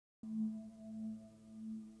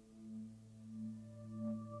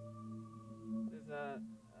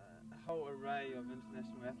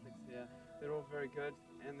international athletes here. They're all very good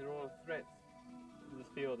and they're all threats. The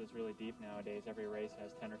field is really deep nowadays. Every race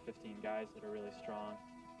has 10 or 15 guys that are really strong.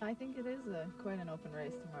 I think it is quite an open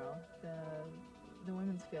race tomorrow. The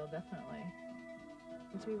women's field, definitely.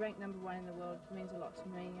 And to be ranked #1 in the world means a lot to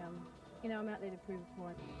me. You know, I'm out there to prove a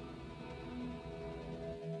point.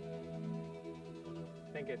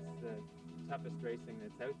 I think it's the toughest racing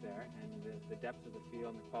that's out there, and the depth of the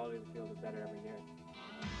field and the quality of the field is better every year.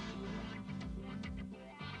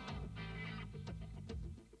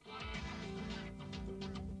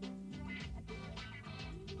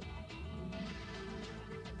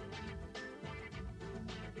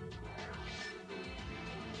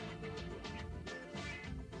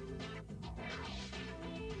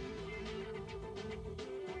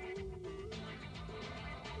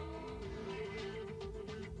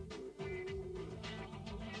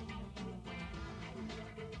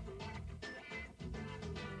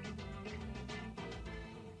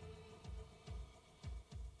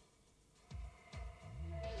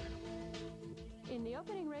 In the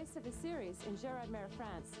opening race of the series in Gérardmer,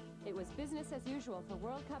 France, it was business as usual for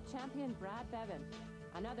World Cup champion Bran Beven.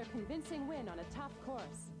 Another convincing win on a tough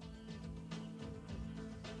course.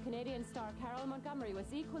 Canadian star Carol Montgomery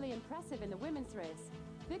was equally impressive in the women's race.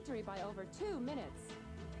 Victory by over 2 minutes.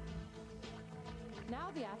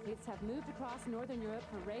 Now the athletes have moved across Northern Europe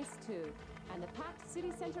for race 2 and the packed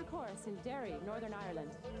city centre course in Derry, Northern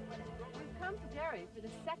Ireland. We've come to Derry for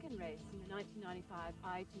the second race in the 1995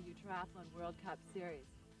 ITU Triathlon World Cup Series.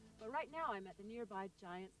 But right now I'm at the nearby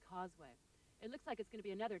Giant's Causeway. It looks like it's going to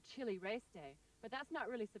be another chilly race day, but that's not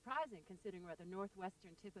really surprising considering we're at the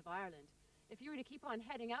northwestern tip of Ireland. If you were to keep on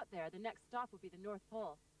heading out there, the next stop would be the North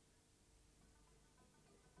Pole.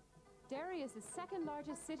 Derry is the second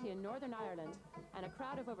largest city in Northern Ireland, and a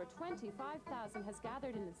crowd of over 25,000 has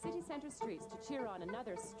gathered in the city centre streets to cheer on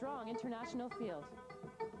another strong international field.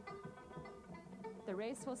 The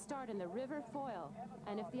race will start in the River Foyle,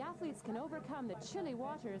 and if the athletes can overcome the chilly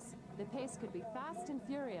waters, the pace could be fast and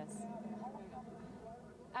furious.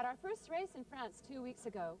 At our first race in France 2 weeks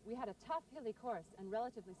ago, we had a tough hilly course and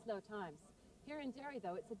relatively slow times. Here in Derry,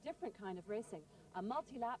 though, it's a different kind of racing, a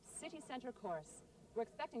multi-lap city centre course. We're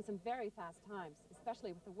expecting some very fast times,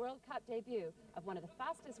 especially with the World Cup debut of one of the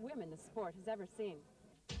fastest women the sport has ever seen.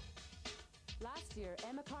 Last year,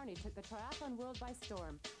 Emma Carney took the triathlon world by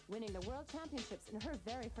storm, winning the World Championships in her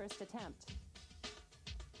very first attempt.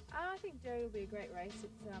 I think Derry will be a great race.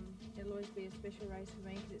 It'll always be a special race for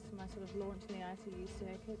me because it's my sort of launch in the ITU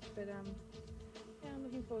circuit. But yeah, I'm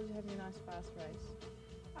looking forward to having a nice fast race.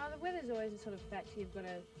 The weather's always a sort of factor you've got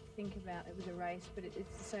to think about it with a race, but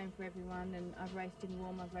it's the same for everyone. And I've raced in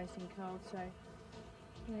warm, I've raced in cold, so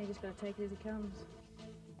you know, you just got to take it as it comes.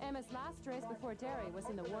 Emma's last race before Derry was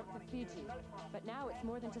in the warmth of Fiji, but now it's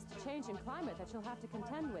more than just a change in climate that she'll have to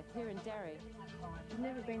contend with here in Derry. I've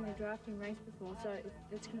never been in a drafting race before, so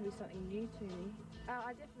it's going to be something new to me.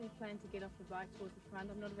 I definitely plan to get off the bike towards the front.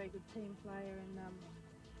 I'm not a very good team player, and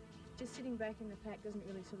just sitting back in the pack doesn't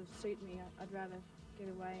really sort of suit me. I'd rather get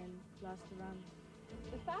away and last the run.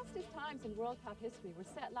 The fastest times in World Cup history were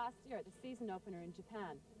set last year at the season opener in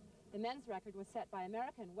Japan. The men's record was set by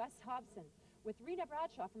American Wes Hobson, with Rena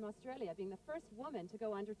Bradshaw from Australia being the first woman to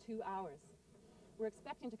go under 2 hours. We're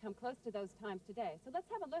expecting to come close to those times today, so let's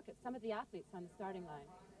have a look at some of the athletes on the starting line.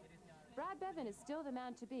 Bran Beven is still the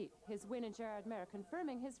man to beat, his win in Gérardmer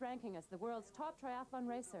confirming his ranking as the world's top triathlon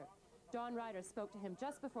racer. Dawn Ryder spoke to him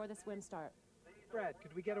just before the swim start. Brad,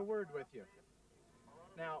 could we get a word with you?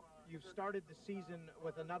 Now, you've started the season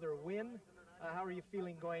with another win. How are you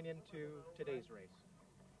feeling going into today's race?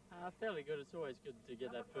 Fairly good. It's always good to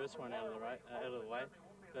get that first one out of the way.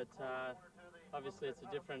 But obviously it's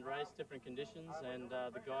a different race, different conditions, and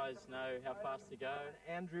the guys know how fast to go.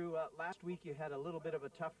 Andrew, last week you had a little bit of a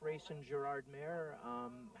tough race in Gérardmer.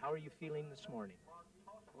 How are you feeling this morning?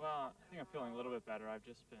 Well, I think I'm feeling a little bit better. I've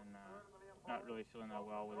just been not really feeling that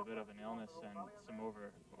well with a bit of an illness and some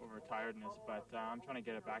over-tiredness, but I'm trying to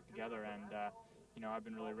get it back together, and you know, I've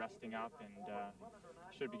been really resting up and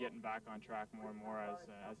should be getting back on track more and more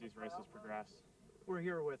as these races progress. We're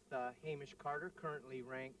here with Hamish Carter, currently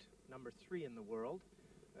ranked #3 in the world.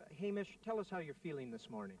 Hamish, tell us how you're feeling this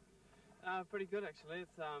morning. Pretty good, actually.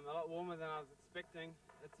 It's a lot warmer than I was expecting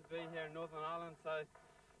it to be here in Northern Ireland, so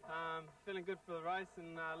feeling good for the race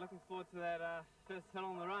and looking forward to that first hill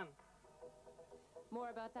on the run. More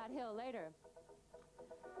about that hill later.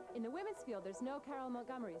 In the women's field, there's no Carol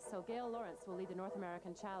Montgomery, so Gail Lawrence will lead the North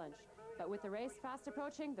American Challenge. But with the race fast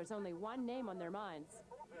approaching, there's only one name on their minds.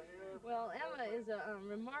 Well, Emma is a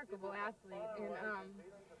remarkable athlete, and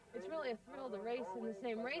it's really a thrill to race in the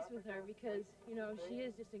same race with her because, you know, she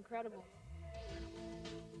is just incredible.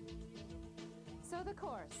 So the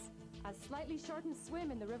course, a slightly shortened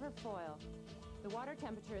swim in the river foil. The water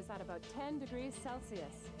temperature is at about 10 degrees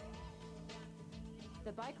Celsius.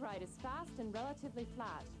 The bike ride is fast and relatively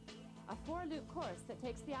flat. A 4-loop course that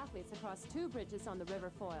takes the athletes across 2 bridges on the river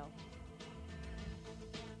foil.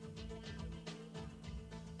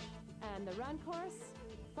 And the run course,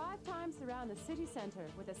 5 times around the city center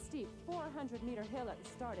with a steep 400-meter hill at the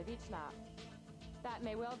start of each lap. That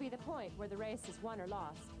may well be the point where the race is won or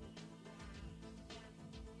lost.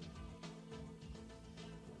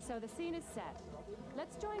 So the scene is set.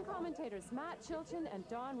 Let's join commentators Matt Chilton and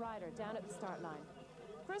Dawn Ryder down at the start line.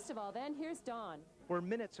 First of all, then, here's Dawn. We're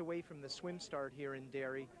minutes away from the swim start here in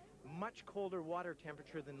Derry. Much colder water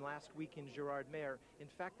temperature than last week in Gerardmer. In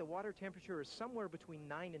fact, the water temperature is somewhere between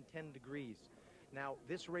 9 and 10 degrees. Now,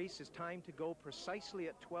 this race is timed to go precisely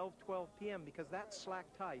at 12:12 p.m. because that's slack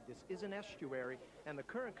tide. This is an estuary, and the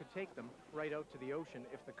current could take them right out to the ocean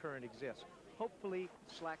if the current exists. Hopefully,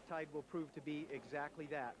 slack tide will prove to be exactly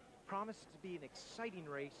that. Promises to be an exciting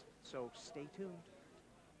race, so stay tuned.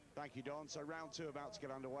 Thank you, Don. So round 2 about to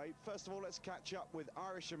get underway. First of all, let's catch up with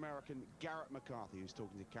Irish-American Garrett McCarthy, who's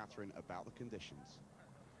talking to Catherine about the conditions.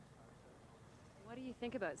 What do you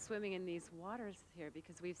think about swimming in these waters here?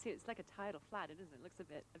 Because we've seen it's like a tidal flat, isn't it? It looks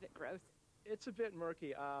a bit gross. It's a bit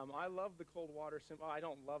murky. I love the cold water. Well, I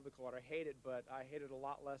don't love the cold water. I hate it, but I hate it a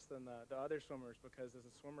lot less than the other swimmers because as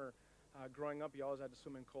a swimmer, growing up, you always had to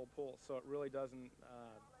swim in cold pools, so it really doesn't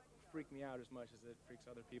freak me out as much as it freaks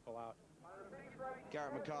other people out.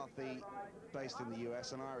 Garrett McCarthy, based in the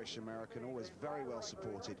US, an Irish-American, always very well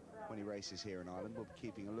supported when he races here in Ireland. We'll be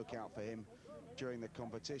keeping a lookout for him during the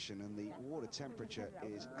competition, and the water temperature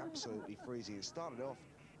is absolutely freezing. It started off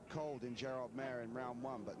cold in Gerardmer in round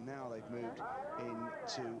 1, but now they've moved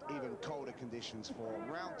into even colder conditions for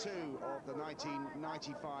round 2 of the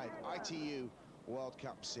 1995 ITU World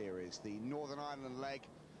Cup Series. The Northern Ireland leg,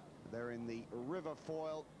 they're in the river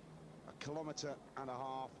foil, 1.5 kilometers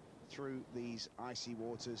through these icy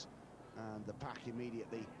waters, and the pack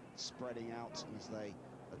immediately spreading out as they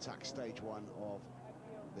attack stage 1 of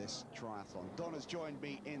this triathlon. Don has joined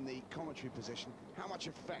me in the commentary position. How much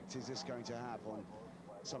effect is this going to have on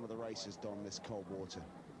some of the racers, Don, this cold water?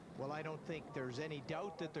 Well, I don't think there's any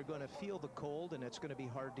doubt that they're going to feel the cold, and it's going to be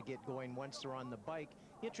hard to get going once they're on the bike.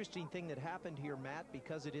 Interesting thing that happened here, Matt,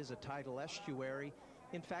 because it is a tidal estuary,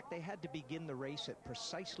 in fact, they had to begin the race at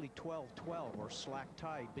precisely 12:12 or slack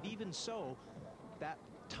tide. But even so, that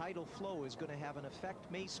tidal flow is going to have an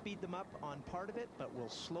effect, may speed them up on part of it, but will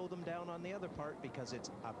slow them down on the other part because it's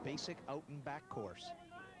a basic out and back course.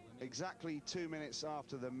 Exactly 2 minutes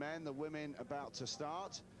after the men, the women about to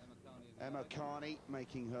start. Emma Carney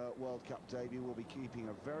making her World Cup debut. We'll be keeping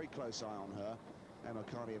a very close eye on her. Emma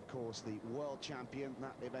Carney, of course, the world champion.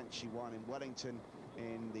 That event she won in Wellington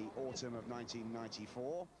in the autumn of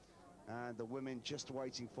 1994. And the women just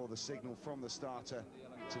waiting for the signal from the starter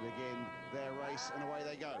to begin their race, and away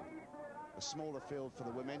they go. A smaller field for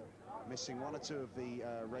the women, missing 1 or 2 of the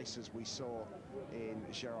racers we saw in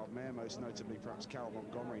Gerardmer, most notably perhaps Carol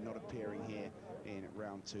Montgomery not appearing here in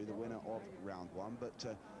round 2, the winner of round 1,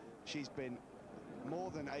 but she's been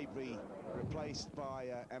more than ably replaced by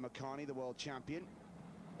Emma Carney, the world champion.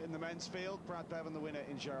 In the men's field, Bran Beven, the winner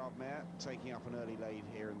in Gerardmer, taking up an early lead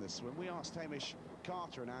here in the swim. We asked Hamish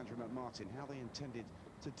Carter and Andrew McMartin how they intended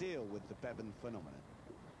to deal with the Beven phenomenon.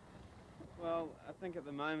 Well, I think at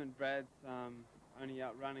the moment Brad's only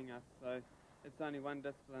outrunning us, so it's only one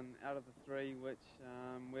discipline out of the 3 which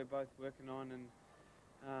we're both working on,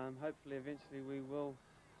 and hopefully eventually we will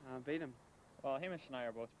beat him. Well, Hamish and I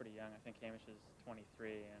are both pretty young. I think Hamish is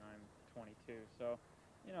 23 and I'm 22, so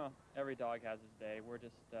you know, every dog has his day. We're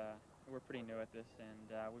just we're pretty new at this,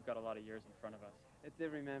 and we've got a lot of years in front of us. It's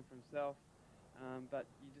every man for himself, but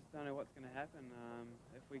you just don't know what's going to happen.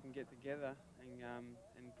 If we can get together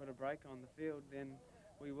and put a break on the field, then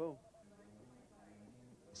we will.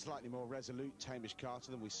 Slightly more resolute Hamish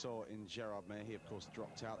Carter than we saw in Gerardmer. He, of course,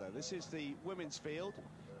 dropped out there. This is the women's field.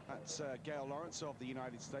 That's Gail Lawrence of the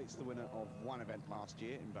United States, the winner of one event last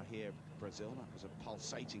year in Bahia, Brazil. That was a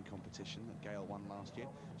pulsating competition that Gail won last year.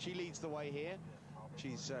 She leads the way here.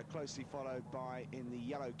 She's closely followed by, in the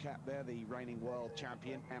yellow cap there, the reigning world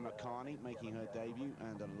champion, Emma Carney, making her debut,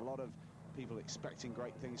 and a lot of people expecting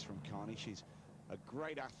great things from Carney. She's a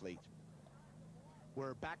great athlete.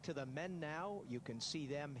 We're back to the men now. You can see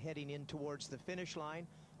them heading in towards the finish line.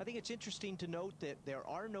 I think it's interesting to note that there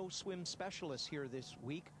are no swim specialists here this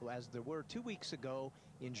week, as there were 2 weeks ago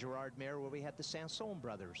in Gerardmer, where we had the Sanson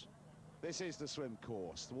brothers. This is the swim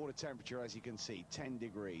course. The water temperature, as you can see, 10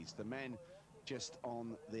 degrees. The men just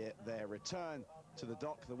on their return to the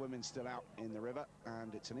dock. The women still out in the river,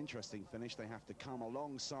 and it's an interesting finish. They have to come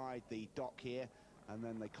alongside the dock here, and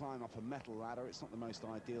then they climb up a metal ladder. It's not the most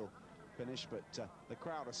ideal finish, but the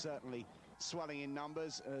crowd are certainly swelling in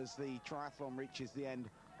numbers as the triathlon reaches the end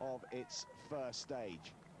of its first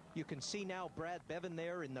stage. You can see now Bran Beven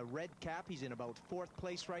there in the red cap. He's in about 4th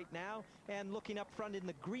place right now. And looking up front in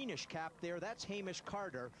the greenish cap there, that's Hamish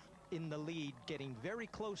Carter in the lead, getting very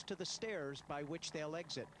close to the stairs by which they'll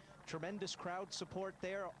exit. Tremendous crowd support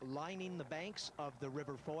there, lining the banks of the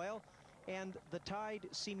River Foyle, and the tide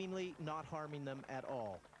seemingly not harming them at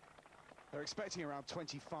all. They're expecting around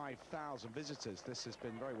 25,000 visitors. This has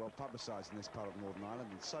been very well publicised in this part of Northern Ireland,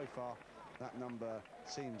 and so far that number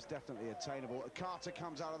seems definitely attainable. Carter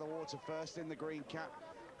comes out of the water first in the green cap,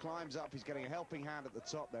 climbs up. He's getting a helping hand at the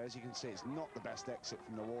top there. As you can see, it's not the best exit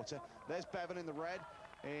from the water. There's Beven in the red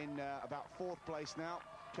in about 4th place now.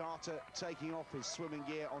 Carter taking off his swimming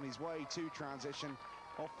gear on his way to transition.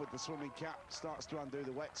 Off with the swimming cap, starts to undo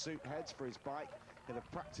the wetsuit, heads for his bike. He'll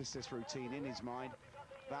have practiced this routine in his mind.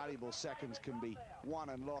 Valuable seconds can be won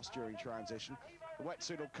and lost during transition. The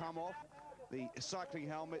wetsuit will come off, the cycling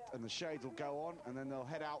helmet and the shades will go on, and then they'll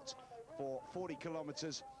head out for 40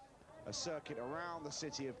 kilometres, a circuit around the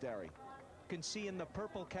city of Derry. You can see in the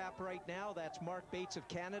purple cap right now, that's Mark Bates of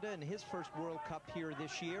Canada in his first World Cup here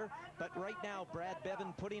this year. But right now, Bran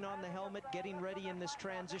Beven putting on the helmet, getting ready in this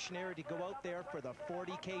transition area to go out there for the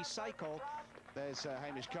 40K cycle. There's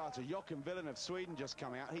Hamish Carter. Jochen Willen of Sweden just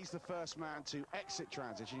coming out. He's the first man to exit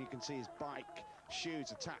transition. You can see his bike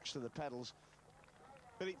shoes attached to the pedals.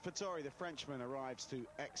 Philippe Fattori, the Frenchman, arrives to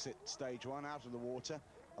exit stage 1 out of the water,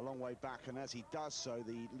 a long way back, and as he does so,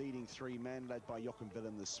 the leading 3 men, led by Jochen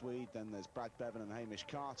Willen, the Swede, then there's Bran Beven and Hamish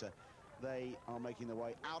Carter. They are making their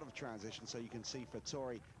way out of transition, so you can see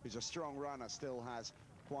Fattori, who's a strong runner, still has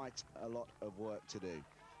quite a lot of work to do.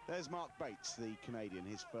 There's Mark Bates, the Canadian,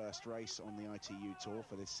 his first race on the ITU Tour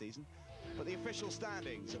for this season. But the official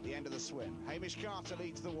standings at the end of the swim. Hamish Carter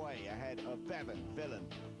leads the way ahead of Beven, Willen,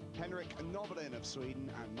 Henrik Nobelin of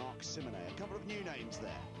Sweden and Mark Simonet. A couple of new names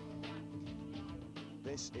there.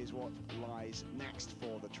 This is what lies next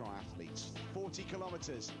for the triathletes. 40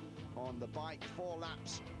 kilometres on the bike, 4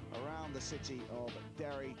 laps around the city of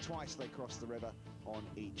Derry. Twice they cross the river on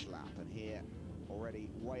each lap. And here, already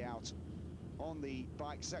way out on the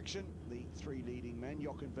bike section, the 3 leading men.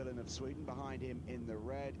 Jochen Willen of Sweden. Behind him in the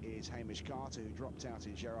red is Hamish Carter, who dropped out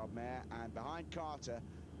in Gerardmer. And behind Carter,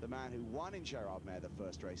 the man who won in Gerardmer the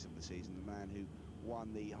first race of the season, the man who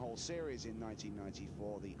won the whole series in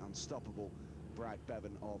 1994, the unstoppable Bran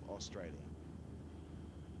Beven of Australia.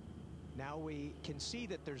 Now we can see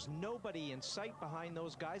that there's nobody in sight behind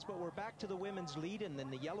those guys, but we're back to the women's lead, and then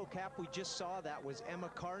the yellow cap we just saw, that was Emma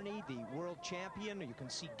Carney, the world champion. You can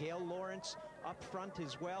see Gail Lawrence up front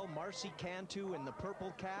as well, Marcy Cantu in the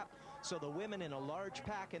purple cap. So the women in a large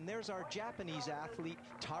pack, and there's our Japanese athlete,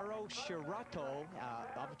 Taro Shirato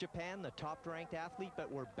of Japan, the top-ranked athlete.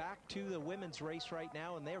 But we're back to the women's race right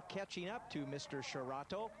now, and they're catching up to Mr.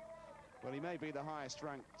 Shirato. Well, he may be the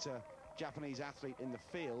highest-ranked Japanese athlete in the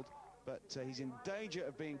field, but he's in danger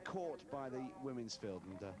of being caught by the women's field,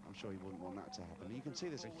 and I'm sure he wouldn't want that to happen. You can see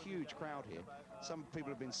there's a huge crowd here. Some people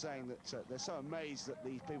have been saying that they're so amazed that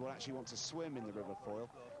these people actually want to swim in the River Foyle.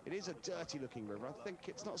 It is a dirty-looking river. I think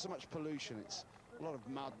it's not so much pollution, it's a lot of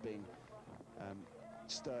mud being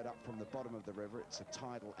stirred up from the bottom of the river. It's a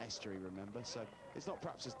tidal estuary, remember, so it's not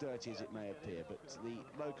perhaps as dirty as it may appear, but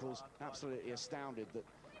the locals absolutely astounded that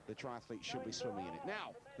the triathletes should be swimming in it.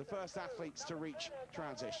 Now, the first athletes to reach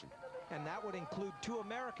transition. And that would include 2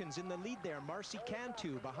 Americans in the lead there. Marcy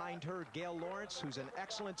Cantu, behind her, Gail Lawrence, who's an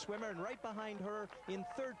excellent swimmer, and right behind her, in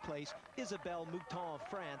 3rd place, Isabelle Mouton of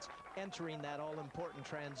France, entering that all-important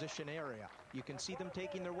transition area. You can see them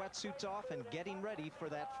taking their wetsuits off and getting ready for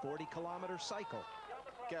that 40-kilometer cycle.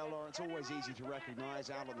 Gail Lawrence, always easy to recognise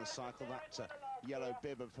out on the cycle. That yellow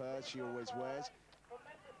bib of hers she always wears.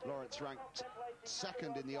 Lawrence ranked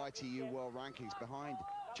 2nd in the ITU World Rankings behind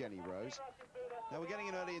Jenny Rose. Now we're getting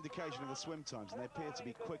an early indication of the swim times, and they appear to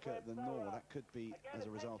be quicker than normal. That could be as a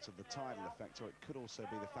result of the tidal effect, or it could also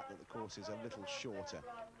be the fact that the course is a little shorter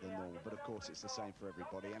than normal. But of course it's the same for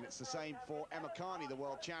everybody, and it's the same for Emma Carney, the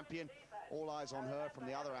world champion. All eyes on her from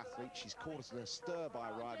the other athletes. She's caught us in a stir by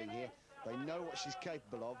arriving here. They know what she's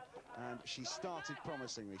capable of, and she started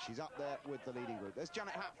promisingly. She's up there with the leading group. There's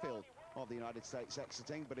Janet Hatfield of the United States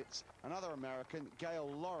exiting, but it's another American, Gail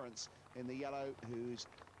Lawrence, in the yellow, who's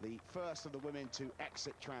the first of the women to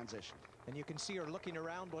exit transition. And you can see her looking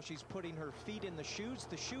around while she's putting her feet in the shoes.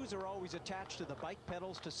 The shoes are always attached to the bike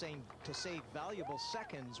pedals to save valuable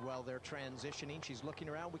seconds while they're transitioning. She's looking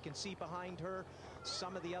around. We can see behind her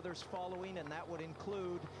some of the others following, and that would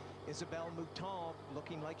include Isabelle Mouton,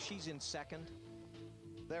 looking like she's in second.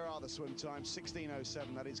 There are the swim times,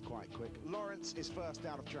 16:07, that is quite quick. Lawrence is first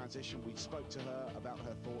out of transition. We spoke to her about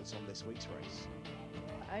her thoughts on this week's race.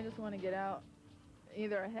 I just want to get out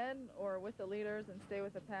either ahead or with the leaders and stay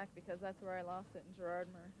with the pack, because that's where I lost it in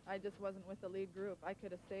Girardmer. I just wasn't with the lead group. I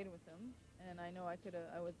could have stayed with them, and I know I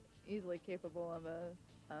was easily capable of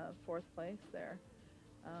a fourth place there.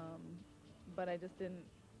 But I just didn't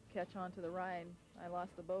catch on to the ride. I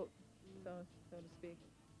lost the boat, so to speak.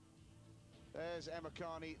 There's Emma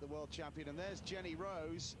Carney, the world champion, and there's Jenny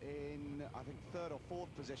Rose in, I think, third or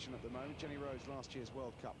fourth position at the moment. Jenny Rose, last year's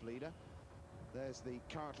World Cup leader. There's the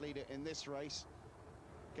current leader in this race,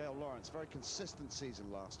 Gail Lawrence. Very consistent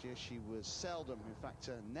season last year. She was seldom, in fact,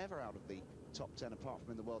 never out of the top 10, apart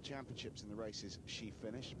from in the World Championships in the races she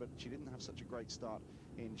finished, but she didn't have such a great start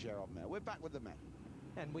in Girardmer. We're back with the men.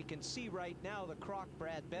 And we can see right now the Croc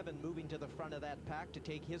Bran Beven moving to the front of that pack to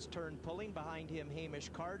take his turn pulling. Behind him, Hamish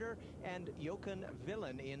Carter and Jochen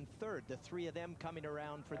Villen in third. The three of them coming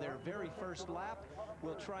around for their very first lap.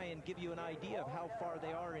 We'll try and give you an idea of how far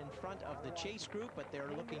they are in front of the chase group, but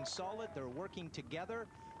they're looking solid. They're working together.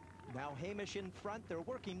 Now Hamish in front. They're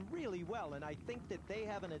working really well, and I think that they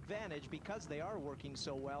have an advantage because they are working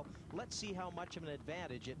so well. Let's see how much of an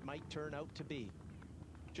advantage it might turn out to be.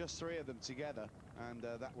 Just three of them together, and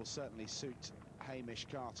that will certainly suit Hamish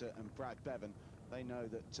Carter and Bran Beven. They know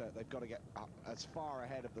that they've got to get up as far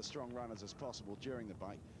ahead of the strong runners as possible during the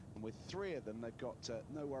bike, and with three of them they've got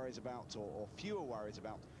no worries about, or fewer worries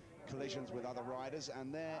about, collisions with other riders.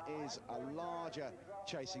 And there is a larger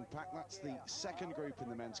chasing pack. That's the second group in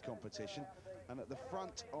the men's competition, and at the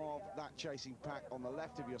front of that chasing pack on the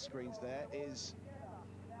left of your screens there is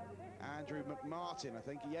Andrew McMartin, I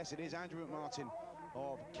think. Yes, it is Andrew McMartin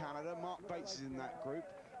of Canada. Mark Bates is in that group.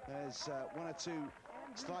 There's one or two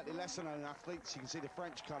slightly lesser known athletes. You can see the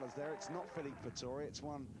French colours there. It's not Philippe Vittori, it's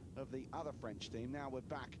one of the other French team. Now we're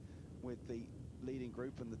back with the leading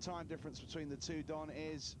group, and the time difference between the two, Don,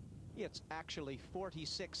 is... It's actually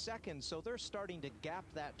 46 seconds, so they're starting to gap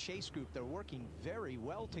that chase group. They're working very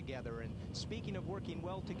well together, and speaking of working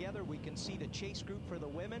well together, we can see the chase group for the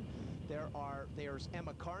women. There's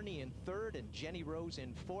Emma Carney in third and Jenny Rose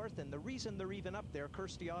in fourth, and the reason they're even up there,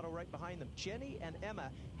 Kirsty Otto right behind them. Jenny and Emma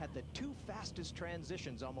had the two fastest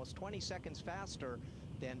transitions, almost 20 seconds faster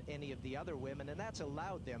than any of the other women, and that's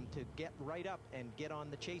allowed them to get right up and get on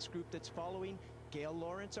the chase group that's following. Gail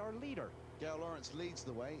Lawrence, our leader. Gail Lawrence leads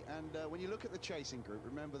the way, and when you look at the chasing group,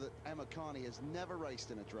 remember that Emma Carney has never raced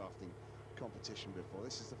in a drafting competition before.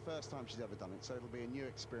 This is the first time she's ever done it, so it'll be a new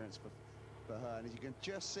experience for her. And as you can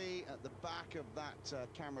just see at the back of that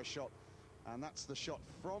camera shot, and that's the shot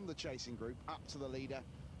from the chasing group up to the leader,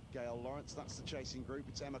 Gail Lawrence. That's the chasing group.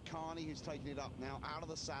 It's Emma Carney who's taking it up now, out of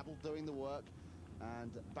the saddle, doing the work.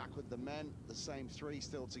 And back with the men, the same three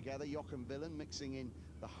still together. Jochen Villen mixing in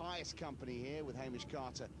the highest company here with Hamish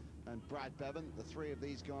Carter and Bran Beven. The three of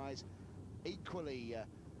these guys equally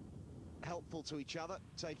helpful to each other,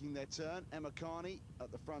 taking their turn. Emma Carney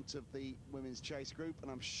at the front of the women's chase group,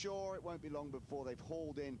 and I'm sure it won't be long before they've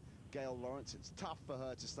hauled in Gail Lawrence. It's tough for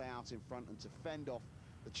her to stay out in front and to fend off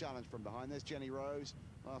the challenge from behind. There's Jenny Rose,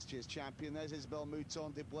 last year's champion. There's Isabelle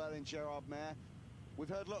Mouton, did well in Girardmer. We've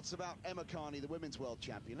heard lots about Emma Carney, the women's world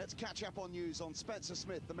champion. Let's catch up on news on Spencer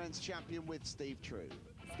Smith, the men's champion, with Steve True.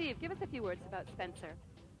 Steve, give us a few words about Spencer.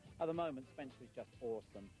 At the moment, Spencer is just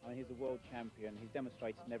awesome. I mean, he's a world champion. He's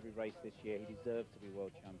demonstrated in every race this year. He deserves to be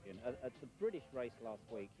world champion. At the British race last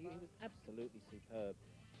week, he was absolutely superb.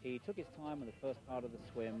 He took his time on the first part of the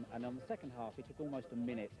swim, and on the second half, he took almost a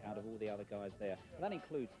minute out of all the other guys there. And that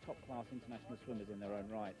includes top-class international swimmers in their own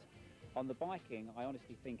right. On the biking, I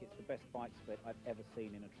honestly think it's the best bike split I've ever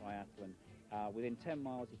seen in a triathlon. Within 10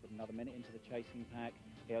 miles, he put another minute into the chasing pack.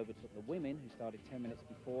 He overtook the women, who started 10 minutes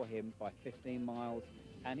before him, by 15 miles.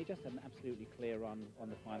 And he just had an absolutely clear run on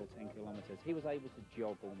the final 10 kilometres. He was able to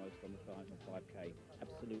jog almost on the final 5K.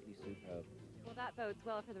 Absolutely superb. Well, that bodes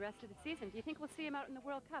well for the rest of the season. Do you think we'll see him out in the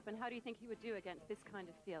World Cup, and how do you think he would do against this kind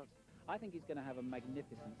of field? I think he's going to have a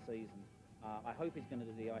magnificent season. I hope he's going to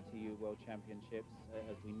do the ITU World Championships.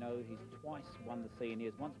 As we know, he's twice won the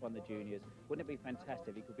seniors, once won the juniors. Wouldn't it be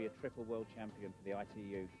fantastic? He could be a triple world champion for the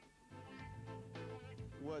ITU.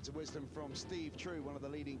 Words of wisdom from Steve True, one of the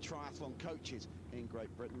leading triathlon coaches in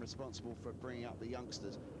Great Britain, responsible for bringing up the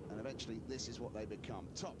youngsters, and eventually this is what they become: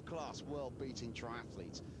 top-class, world-beating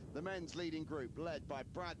triathletes. The men's leading group, led by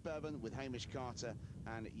Bran Beven with Hamish Carter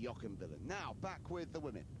and Jochen Willen. Now, back with the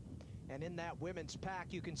women. And in that women's pack,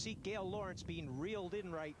 you can see Gail Lawrence being reeled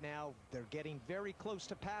in right now. They're getting very close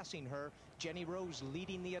to passing her. Jenny Rose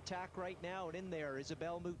leading the attack right now. And in there,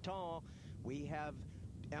 Isabelle Mouton. We have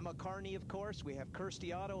Emma Carney, of course. We have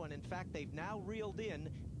Kirsty Otto. And in fact, they've now reeled in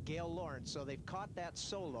Gail Lawrence. So they've caught that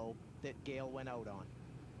solo that Gail went out on.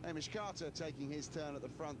 Hamish Carter taking his turn at the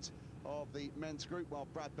front of the men's group while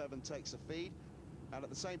Bran Beven takes a feed. And at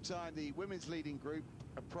the same time, the women's leading group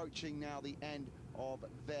approaching now the end of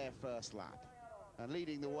their first lap. And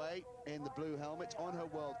leading the way in the blue helmet on her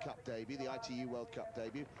World Cup debut, the ITU World Cup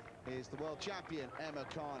debut, is the world champion Emma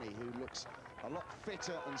Carney, who looks a lot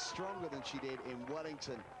fitter and stronger than she did in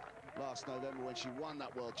Wellington last November when she won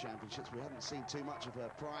that World Championships. We haven't seen too much of her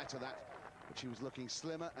prior to that, but she was looking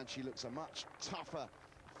slimmer and she looks a much tougher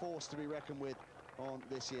force to be reckoned with on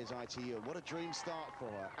this year's ITU. What a dream start for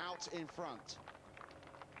her, out in front.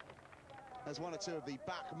 There's one or two of the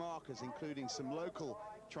back markers, including some local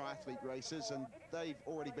triathlete racers, and they've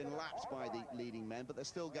already been lapped by the leading men, but they're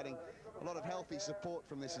still getting a lot of healthy support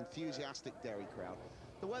from this enthusiastic Derry crowd.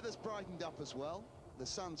 The weather's brightened up as well. The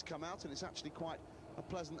sun's come out, and it's actually quite a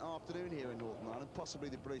pleasant afternoon here in Northern Ireland. Possibly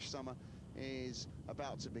the British summer is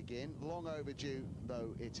about to begin. Long overdue,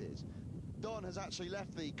 though it is. Don has actually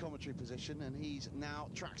left the commentary position, and he's now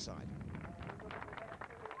trackside.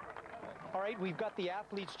 All right, we've got the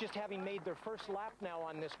athletes just having made their first lap now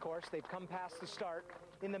on this course. They've come past the start.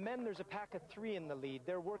 In the men, there's a pack of 3 in the lead.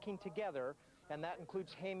 They're working together, and that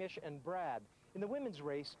includes Hamish and Brad. In the women's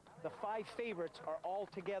race, the 5 favorites are all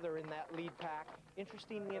together in that lead pack.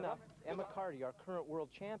 Interestingly enough, Emma Carney, our current world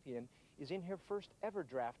champion, is in her first ever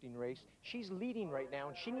drafting race. She's leading right now,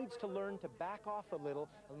 and she needs to learn to back off a little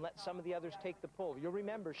and let some of the others take the pull. You'll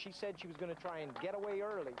remember she said she was going to try and get away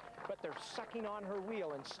early, but they're sucking on her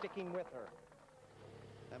wheel and sticking with her.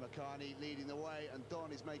 Emma Carney leading the way, and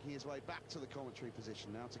Don is making his way back to the commentary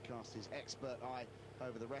position now to cast his expert eye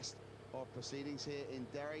over the rest of proceedings here in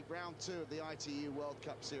Derry. Round 2 of the ITU World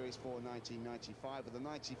Cup Series for 1995, with the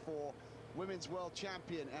 94 Women's World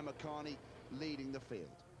Champion Emma Carney leading the field.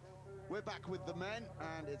 We're back with the men,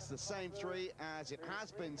 and it's the same 3 as it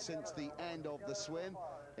has been since the end of the swim.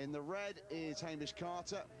 In the red is Hamish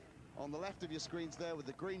Carter. On the left of your screens there with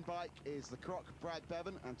the green bike is the croc Bran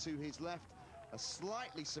Beven, and to his left, a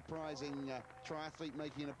slightly surprising triathlete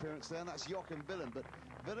making an appearance there, and that's Jochen Willen. But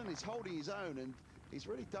Willen is holding his own, and he's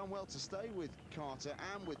really done well to stay with Carter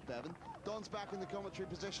and with Beven. Don's back in the commentary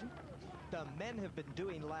position. The men have been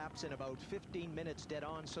doing laps in about 15 minutes dead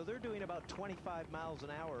on, so they're doing about 25 miles an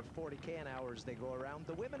hour, 40 hours they go around.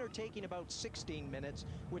 The women are taking about 16 minutes,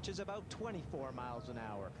 which is about 24 miles an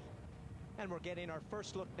hour. And we're getting our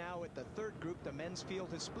first look now at the third group. The men's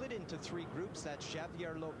field has split into 3 groups. That's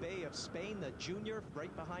Javier Lobé of Spain, the junior.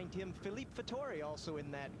 Right behind him, Philippe Fattori, also in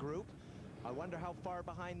that group. I wonder how far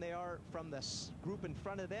behind they are from the group in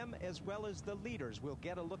front of them, as well as the leaders. We'll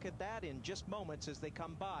get a look at that in just moments as they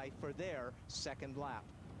come by for their second lap.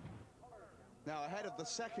 Now, ahead of the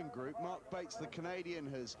second group, Mark Bates, the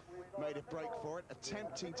Canadian, has made a break for it,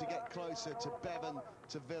 attempting to get closer to Beven,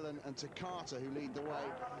 to Willen, and to Carter, who lead the way.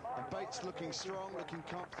 And Bates looking strong, looking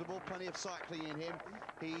comfortable, plenty of cycling in him.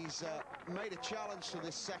 He's made a challenge to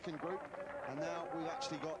this second group, and now we've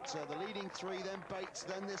actually got the leading 3, then Bates,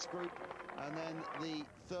 then this group, and then the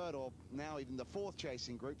third, or now even the 4th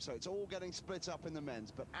chasing group. So it's all getting split up in the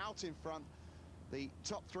men's, but out in front, the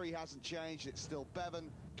top 3 hasn't changed. It's still Beven,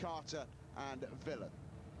 Carter, and Willen.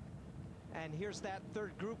 And here's that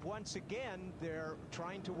third group once again. They're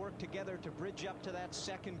trying to work together to bridge up to that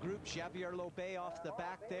second group. Javier Lobé off the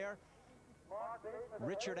back there.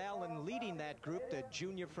 Richard Allen leading that group, the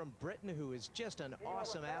junior from Britain, who is just an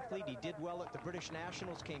awesome athlete. He did well at the British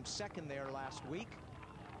Nationals, came second there last week.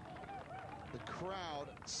 The crowd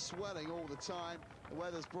swelling all the time. The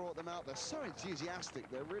weather's brought them out. They're so enthusiastic.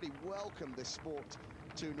 They really welcome this sport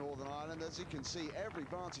to Northern Ireland. As you can see, every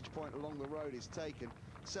vantage point along the road is taken.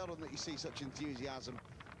 Seldom that you see such enthusiasm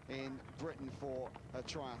in Britain for a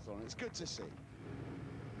triathlon. It's good to see.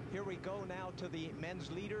 Here we go now to the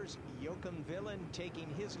men's leaders. Jochen Willen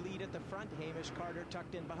taking his lead at the front. Hamish Carter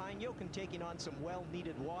tucked in behind. Jochen taking on some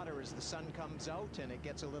well-needed water as the sun comes out and it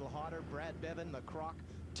gets a little hotter. Bran Beven, the croc,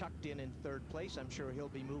 tucked in third place. I'm sure he'll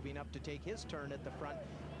be moving up to take his turn at the front.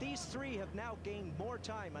 These 3 have now gained more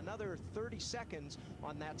time, another 30 seconds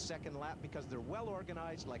on that second lap, because they're well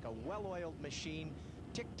organized like a well-oiled machine.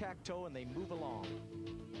 Tic-tac-toe, and they move along.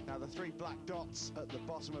 Now the 3 black dots at the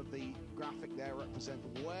bottom of the graphic there represent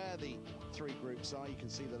where the 3 groups are. You can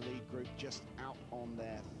see the lead group just out on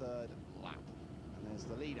their 3rd lap. And there's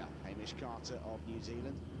the leader, Hamish Carter of New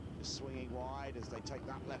Zealand, just swinging wide as they take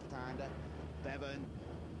that left-hander. Beven,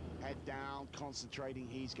 head down, concentrating.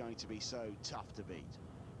 He's going to be so tough to beat.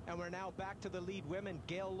 And we're now back to the lead women.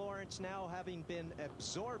 Gail Lawrence now having been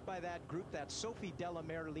absorbed by that group. That's Sophie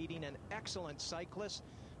Delamere leading, an excellent cyclist.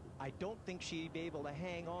 I don't think she'd be able to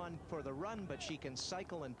hang on for the run, but she can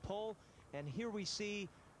cycle and pull. And here we see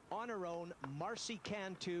on her own, Marcy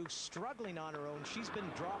Cantu struggling on her own. She's been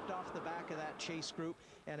dropped off the back of that chase group,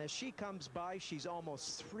 and as she comes by, she's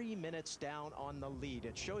almost 3 minutes down on the lead.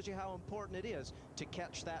 It shows you how important it is to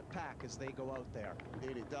catch that pack as they go out there.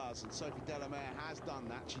 Indeed it does, and Sophie Delamere has done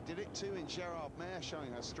that. She did it too in Gerard Mare,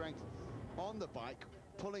 showing her strength on the bike,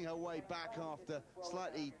 pulling her way back after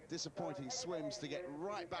slightly disappointing swims to get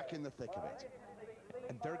right back in the thick of it.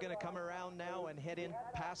 And they're going to come around now and head in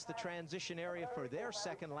past the transition area for their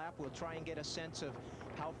second lap. We'll try and get a sense of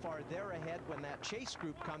how far they're ahead when that chase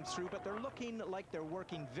group comes through, but they're looking like they're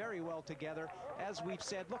working very well together. As we've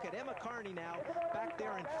said, look at Emma Carney now back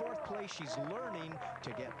there in 4th place. She's learning to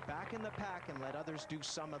get back in the pack and let others do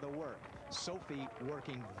some of the work. Sophie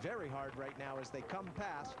working very hard right now as they come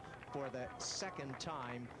past for the second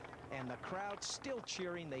time, and the crowd still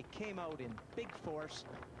cheering. They came out in big force.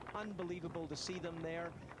 Unbelievable to see them there.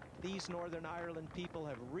 These Northern Ireland people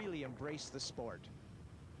have really embraced the sport.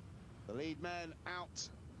 The lead men out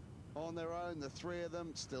on their own, the three of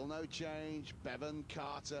them, still no change. Beven,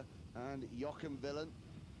 Carter and Joachim Villen.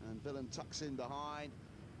 And Villen tucks in behind.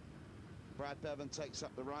 Brad Beven takes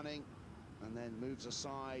up the running and then moves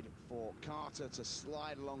aside for Carter to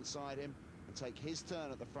slide alongside him and take his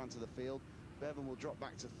turn at the front of the field. Beven will drop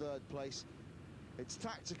back to 3rd place. It's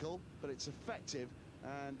tactical, but it's effective.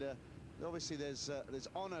 And obviously there's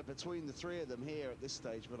honour between the three of them here at this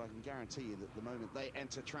stage, but I can guarantee you that the moment they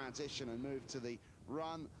enter transition and move to the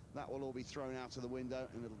run, that will all be thrown out of the window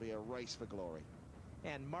and it'll be a race for glory.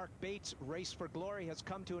 And Mark Bates' race for glory has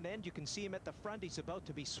come to an end. You can see him at the front. He's about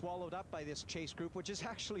to be swallowed up by this chase group, which is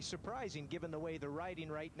actually surprising given the way they're riding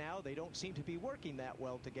right now. They don't seem to be working that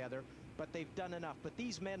well together, but they've done enough. But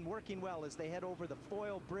these men working well as they head over the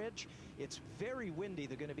Foyle Bridge. It's very windy.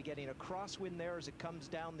 They're going to be getting a crosswind there as it comes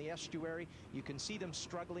down the estuary. You can see them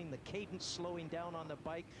struggling, the cadence slowing down on the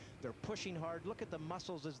bike. They're pushing hard. Look at the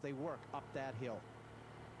muscles as they work up that hill.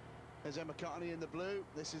 There's Emma Carney in the blue.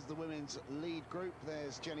 This is the women's lead group.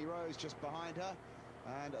 There's Jenny Rose just behind her.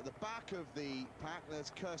 And at the back of the pack,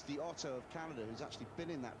 there's Kirsty Otto of Canada, who's actually been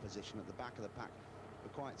in that position at the back of the pack for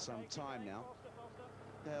quite some time now.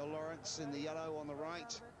 Gail Lawrence in the yellow on the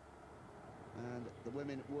right. And the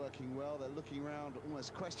women working well. They're looking around,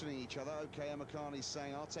 almost questioning each other. Okay, Emma Carney's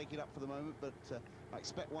saying, I'll take it up for the moment, but I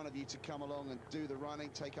expect one of you to come along and do the running,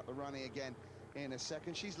 take up the running again in a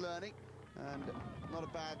second. She's learning, and not a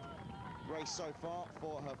bad race so far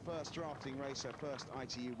for her first drafting race, her first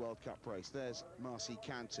ITU World Cup race. There's Marcy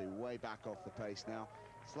Cantu way back off the pace now,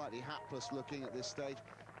 slightly hapless looking at this stage.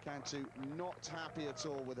 Cantu not happy at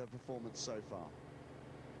all with her performance so far.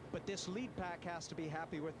 But this lead pack has to be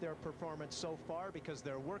happy with their performance so far because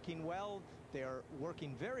they're working well. They're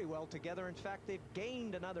working very well together. In fact, they've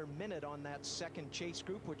gained another minute on that second chase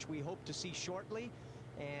group, which we hope to see shortly.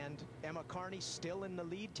 And Emma Carney still in the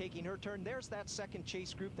lead, taking her turn. There's that second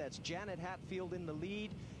chase group. That's Janet Hatfield in the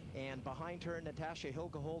lead. And behind her, Natasha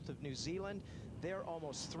Hilgeholt of New Zealand. They're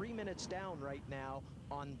almost 3 minutes down right now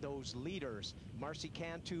on those leaders. Marcy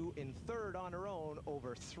Cantu in 3rd on her own,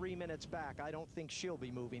 over 3 minutes back. I don't think she'll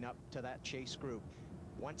be moving up to that chase group.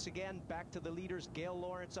 Once again, back to the leaders. Gail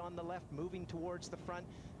Lawrence on the left, moving towards the front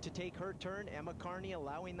to take her turn. Emma Carney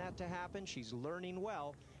allowing that to happen. She's learning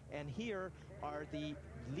well. And here are the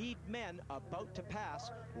lead men about to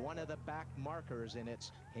pass one of the back markers, and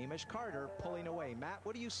it's Hamish Carter pulling away. Matt,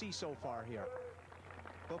 what do you see so far here?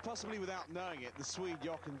 Well, possibly without knowing it, the Swede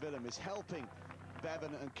Joachim Villen is helping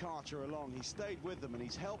Beven and Carter along. He stayed with them and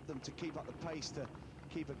he's helped them to keep up the pace, to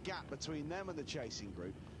keep a gap between them and the chasing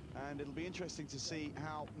group. And it'll be interesting to see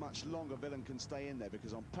how much longer Villen can stay in there,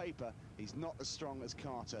 because on paper he's not as strong as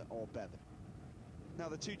Carter or Beven. Now,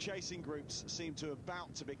 the two chasing groups seem to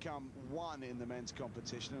about to become one in the men's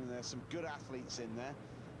competition, and there's some good athletes in there.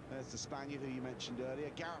 There's the Spaniard who you mentioned earlier.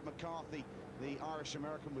 Garrett McCarthy, the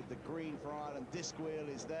Irish-American with the green for Ireland disc wheel,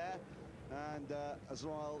 is there. And as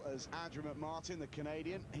well as Andrew McMartin, the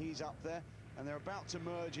Canadian, he's up there. And they're about to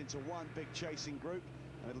merge into one big chasing group.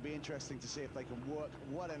 And it'll be interesting to see if they can work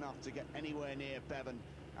well enough to get anywhere near Beven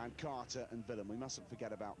and Carter and Villen. We mustn't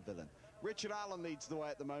forget about Villen. Richard Allen leads the way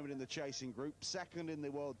at the moment in the chasing group, second in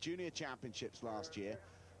the World Junior Championships last year.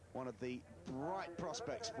 One of the bright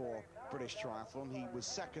prospects for British triathlon. He was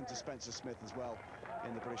second to Spencer Smith as well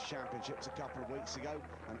in the British Championships a couple of weeks ago.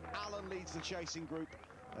 And Allen leads the chasing group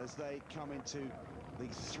as they come into the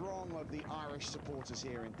throng of the Irish supporters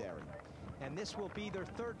here in Derry. And this will be their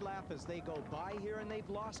third lap as they go by here, and they've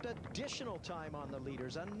lost additional time on the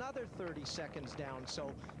leaders, another 30 seconds down.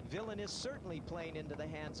 So Villain is certainly playing into the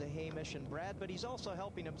hands of Hamish and Brad, but he's also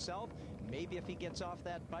helping himself. Maybe if he gets off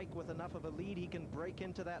that bike with enough of a lead, he can break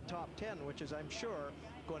into that top 10, which is, I'm sure,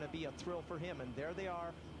 going to be a thrill for him. And there they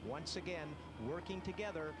are, once again, working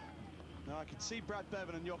together. Now I can see Brad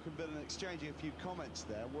Beven and Jochen Villen exchanging a few comments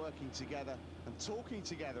there, working together and talking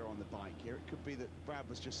together on the bike here. It could be that Brad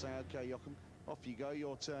was just saying, okay, Jochen, off you go,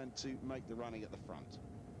 your turn to make the running at the front.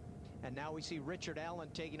 And now we see Richard Allen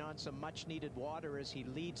taking on some much-needed water as he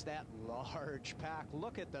leads that large pack.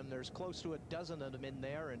 Look at them. There's close to a dozen of them in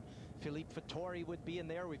there, and Philippe Fattori would be in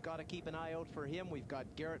there. We've got to keep an eye out for him. We've got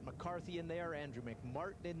Garrett McCarthy in there, Andrew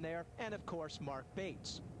McMartin in there, and, of course, Mark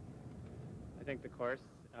Bates. I think the course,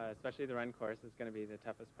 especially the run course, is going to be the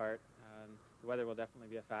toughest part. The weather will definitely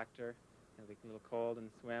be a factor. It'll be a little cold in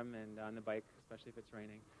the swim and on the bike, especially if it's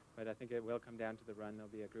raining. But I think it will come down to the run. There'll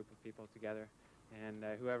be a group of people together, and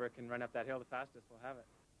whoever can run up that hill the fastest will have it.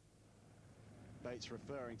 Bates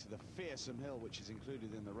referring to the fearsome hill which is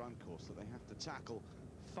included in the run course that they have to tackle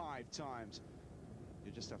 5 times.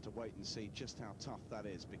 You just have to wait and see just how tough that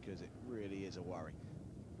is, because it really is a worry.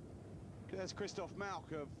 There's Christoph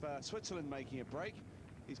Malk of Switzerland making a break.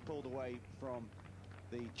 He's pulled away from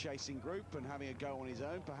the chasing group and having a go on his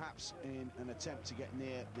own, perhaps in an attempt to get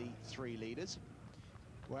near the 3 leaders.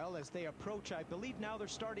 Well, as they approach, I believe now they're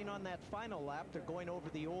starting on that final lap. They're going over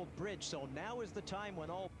the old bridge, so now is the time when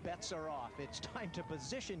all bets are off. It's time to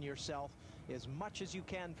position yourself as much as you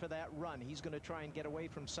can for that run. He's going to try and get away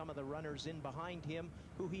from some of the runners in behind him,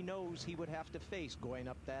 who he knows he would have to face going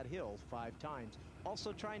up that hill 5 times.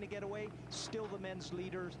 Also trying to get away, still the men's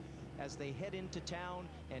leaders as they head into town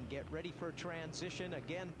and get ready for transition.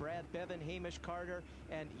 Again, Brad Beven, Hamish Carter,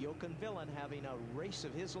 and Jochen Villen having a race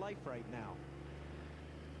of his life right now.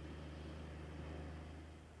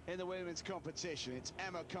 In the women's competition, it's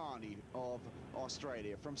Emma Carney of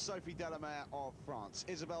Australia, from Sophie Delamere of France,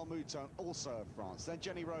 Isabelle Mouton also of France, then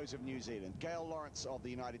Jenny Rose of New Zealand, Gail Lawrence of the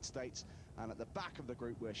United States, and at the back of the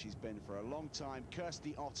group where she's been for a long time,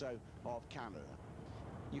 Kirsty Otto of Canada.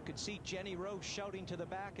 You could see Jenny Rose shouting to the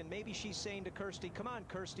back, and maybe she's saying to Kirsty, come on,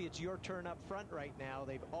 Kirsty, it's your turn up front right now.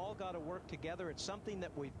 They've all got to work together. It's something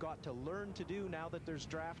that we've got to learn to do now that there's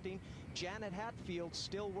drafting. Janet Hatfield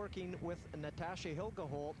still working with Natasha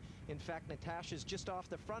Hilgeholt. In fact, Natasha's just off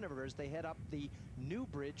the front of her as they head up the new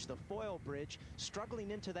bridge, the foil bridge,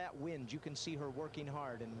 struggling into that wind. You can see her working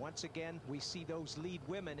hard, and once again, we see those lead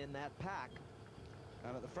women in that pack.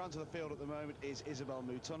 And at the front of the field at the moment is Isabelle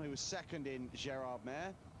Mouton, who was second in Gerard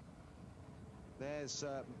Mare. There's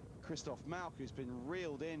Christoph Malk, who's been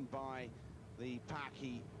reeled in by the pack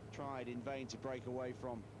he tried in vain to break away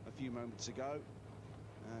from a few moments ago.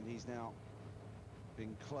 And he's now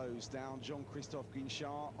been closed down. Jean-Christophe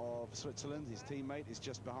Guinchard of Switzerland, his teammate, is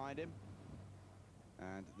just behind him.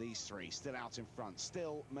 And these 3 still out in front,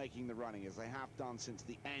 still making the running as they have done since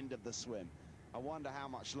the end of the swim. I wonder how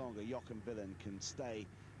much longer Jochen Villen can stay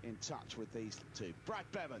in touch with these 2. Brad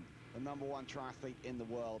Beven, the #1 triathlete in the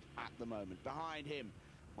world at the moment. Behind him,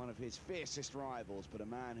 one of his fiercest rivals, but a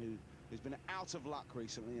man who's been out of luck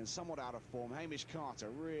recently and somewhat out of form. Hamish Carter,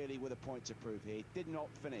 really with a point to prove here. He did not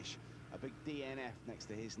finish, a big DNF next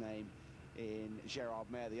to his name in Gerard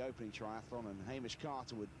Mare, the opening triathlon, and Hamish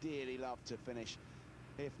Carter would dearly love to finish,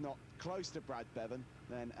 if not close to Brad Beven,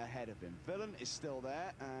 then ahead of him. Villen is still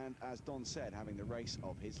there, and as Don said, having the race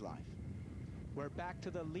of his life. We're back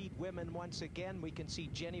to the lead women once again. We can see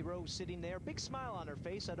Jenny Rose sitting there, big smile on her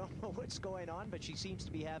face. I don't know what's going on, but she seems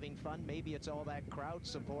to be having fun. Maybe it's all that crowd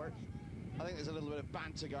support. I think there's a little bit of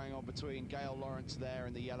banter going on between Gail Lawrence there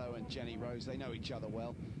in the yellow and Jenny Rose. They know each other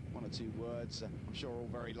well. 1 or 2 words, I'm sure all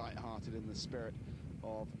very light-hearted in the spirit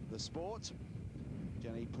of the sport.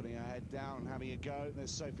 Jenny putting her head down and having a go. There's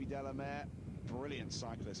Sophie Delamere, brilliant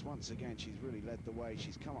cyclist. Once again, she's really led the way.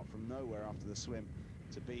 She's come up from nowhere after the swim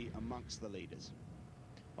to be amongst the leaders.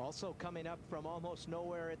 Also coming up from almost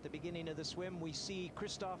nowhere at the beginning of the swim, we see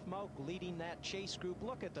Christoph Malk leading that chase group.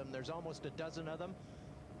 Look at them, there's almost a dozen of them.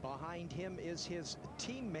 Behind him is his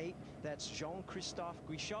teammate, that's Jean-Christophe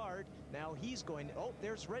Guichard. Now he's going, oh,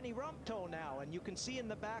 there's Remy Rumpto now, and you can see in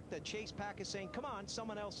the back the chase pack is saying, come on,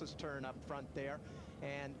 someone else's turn up front there.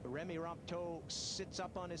 And Remy Rumpto sits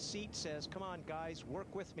up on his seat, says, come on, guys,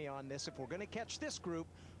 work with me on this. If we're going to catch this group,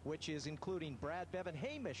 which is including Brad Beven,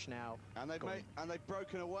 Hamish now. And they've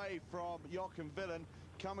broken away from Jochen Villen,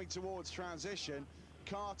 coming towards transition.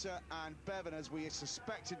 Carter and Beven, as we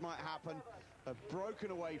suspected might happen, have broken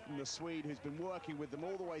away from the Swede, who's been working with them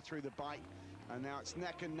all the way through the bike. And now it's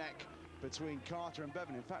neck and neck between Carter and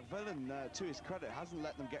Beven. In fact, Beven, to his credit, hasn't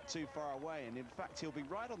let them get too far away, and in fact, he'll be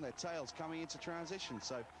right on their tails coming into transition.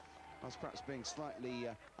 So I was perhaps being slightly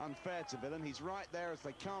unfair to Beven. He's right there as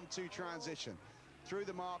they come to transition. Through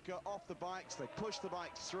the marker, off the bikes, they push the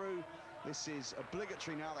bikes through. This is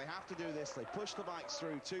obligatory now, they have to do this. They push the bikes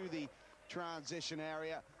through to the transition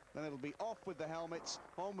area. Then it'll be off with the helmets,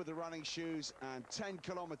 on with the running shoes, and 10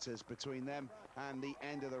 kilometers between them and the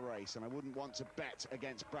end of the race. And I wouldn't want to bet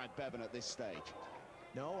against Brad Beven at this stage.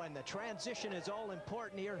 No, and the transition is all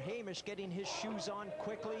important here. Hamish getting his shoes on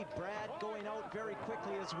quickly. Brad going out very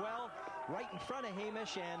quickly as well. Right in front of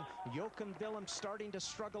Hamish, and Joachim Willem starting to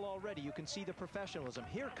struggle already. You can see the professionalism.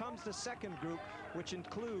 Here comes the second group, which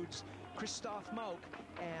includes Christophe Mauck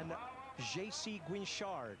and J.C.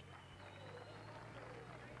 Guinchard.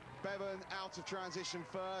 Beven out of transition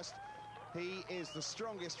first. He is the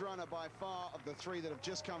strongest runner by far of the three that have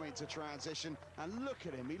just come into transition. And look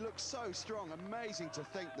at him, he looks so strong. Amazing to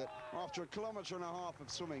think that after 1.5 kilometers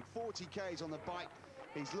of swimming, 40 Ks on the bike,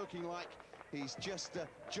 he's looking like he's just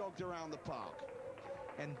jogged around the park.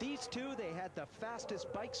 And these two, they had the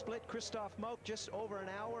fastest bike split. Christophe Mauck just over an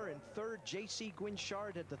hour, and third, J.C.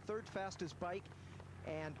 Guinchard had the third fastest bike.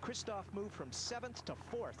 And Christophe moved from 7th to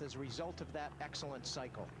 4th as a result of that excellent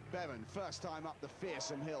cycle. Beven, first time up the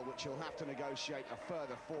fearsome hill, which he'll have to negotiate a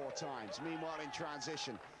further 4 times. Meanwhile, in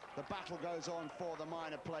transition, the battle goes on for the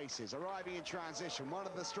minor places. Arriving in transition, one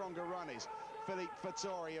of the stronger runners, Philippe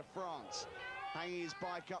Fattori of France. Hanging his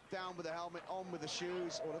bike up, down with the helmet, on with the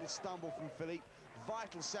shoes. Or a little stumble from Philippe.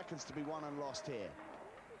 Vital seconds to be won and lost here.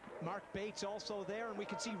 Mark Bates also there, and we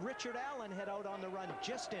can see Richard Allen head out on the run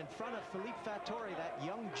just in front of Philippe Fattori, that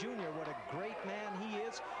young junior. What a great man he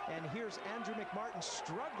is. And here's Andrew McMartin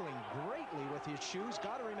struggling greatly with his shoes.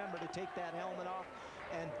 Got to remember to take that helmet off.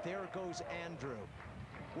 And there goes Andrew.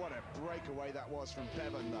 What a breakaway that was from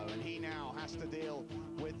Beven, though, and he now has to deal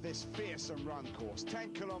with this fearsome run course.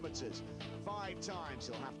 10 kilometers, 5 times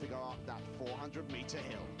he'll have to go up that 400-meter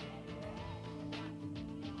hill.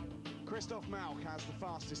 Christophe Mauck has the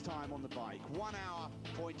fastest time on the bike, 1 hour,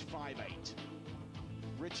 0.58.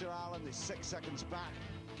 Richard Allen is 6 seconds back,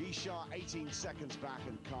 Guichard 18 seconds back,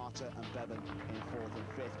 and Carter and Beven in 4th and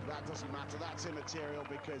 5th. But that doesn't matter, that's immaterial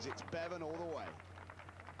because it's Beven all the way.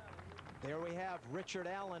 There we have Richard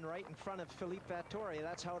Allen right in front of Philippe Fattori.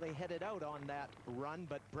 That's how they headed out on that run.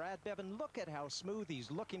 But Brad Beven, look at how smooth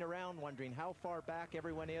he's looking around, wondering how far back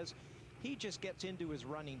everyone is. He just gets into his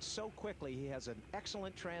running so quickly. He has an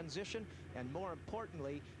excellent transition, and more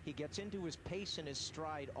importantly, he gets into his pace and his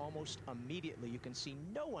stride almost immediately. You can see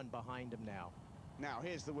no one behind him now. Now,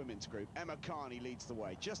 here's the women's group. Emma Carney leads the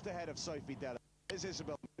way, just ahead of Sophie Della. There's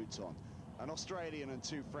Isabelle Mouton, an Australian and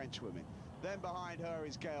 2 French women. Then behind her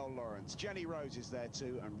is Gail Lawrence. Jenny Rose is there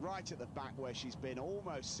too, and right at the back where she's been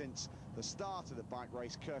almost since the start of the bike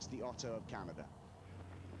race, Kirsty Otto of Canada.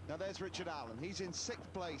 Now there's Richard Allen. He's in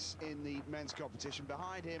 6th place in the men's competition.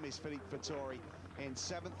 Behind him is Philippe Fattori in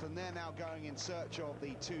 7th, and they're now going in search of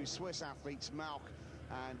the 2 Swiss athletes, Mauck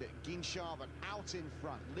and Guinchard, out in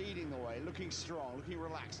front, leading the way, looking strong, looking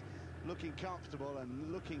relaxed, looking comfortable,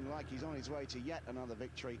 and looking like he's on his way to yet another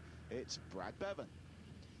victory. It's Brad Beven.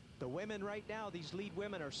 The women right now, these lead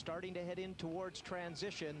women, are starting to head in towards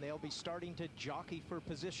transition. They'll be starting to jockey for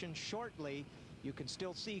position shortly. You can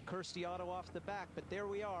still see Kirsty Otto off the back, but there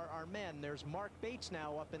we are, our men. There's Mark Bates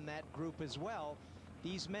now up in that group as well.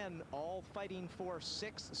 These men all fighting for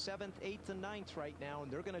 6th, 7th, 8th, and 9th right now,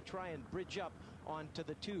 and they're going to try and bridge up onto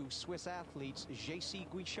the 2 Swiss athletes, J.C.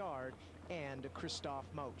 Guichard and Christophe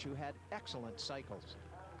Mauck, who had excellent cycles.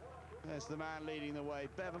 There's the man leading the way.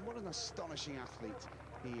 Beven, what an astonishing athlete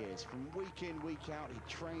he is. From week in, week out, he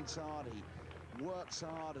trains hard, he works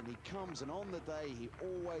hard, and he comes, and on the day he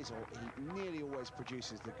always, or he nearly always,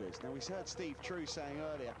 produces the goods. Now, we heard Steve True saying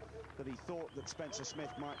earlier that he thought that Spencer Smith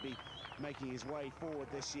might be making his way forward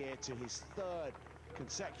this year to his 3rd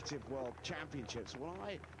consecutive World Championships. Well,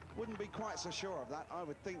 I wouldn't be quite so sure of that. I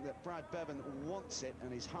would think that Brad Beven wants it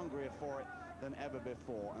and is hungrier for it than ever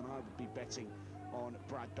before, and I would be betting on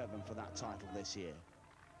Brad Beven for that title this year.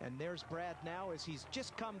 And there's Brad now as he's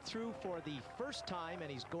just come through for the first time, and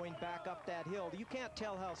he's going back up that hill. You can't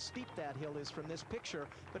tell how steep that hill is from this picture,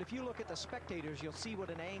 but if you look at the spectators, you'll see what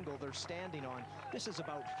an angle they're standing on. This is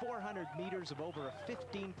about 400 meters of over a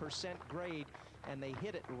 15% grade, and they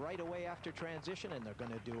hit it right away after transition, and they're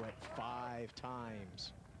going to do it 5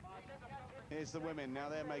 times. Here's the women. Now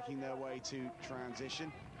they're making their way to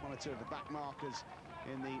transition. 1 or 2 of the back markers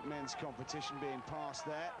in the men's competition being passed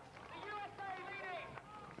there.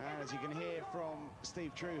 As you can hear from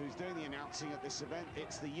Steve True, who's doing the announcing at this event,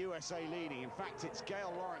 it's the USA leading. In fact, it's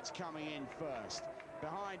Gail Lawrence coming in first.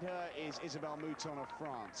 Behind her is Isabelle Mouton of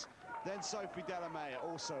France. Then Sophie Delamere,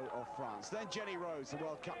 also of France. Then Jenny Rose, the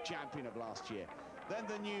World Cup champion of last year. Then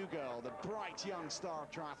the new girl, the bright young star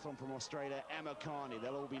of triathlon from Australia, Emma Carney.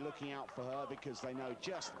 They'll all be looking out for her because they know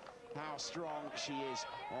just how strong she is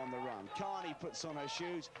on the run. Carney puts on her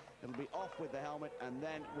shoes. It'll be off with the helmet, and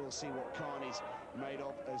then we'll see what Carney's made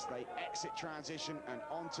of as they exit transition and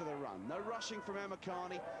onto the run. No rushing from Emma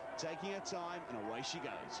Carney, taking her time, and away she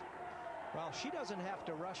goes. Well, she doesn't have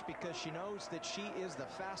to rush because she knows that she is the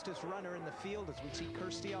fastest runner in the field, as we see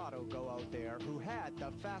Kirsty Otto go out there, who had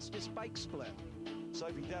the fastest bike split.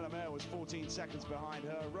 Sophie Delamere was 14 seconds behind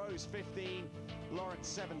her, Rose 15, Lawrence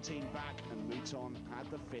 17 back, and Mouton had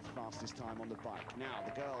the 5th fastest time on the bike. Now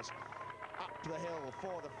the girls up the hill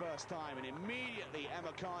for the first time, and immediately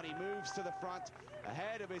Emma Carney moves to the front,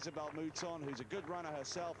 ahead of Isabelle Mouton, who's a good runner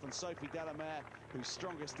herself, and Sophie Delamere, whose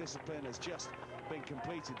strongest discipline has just been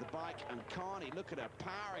completed, the bike. And Carney, look at her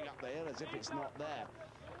powering up the hill as if it's not there.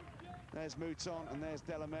 There's Mouton and there's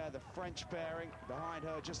Delamere, the French pairing. Behind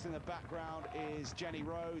her, just in the background, is Jenny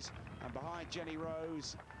Rose, and behind Jenny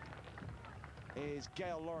Rose is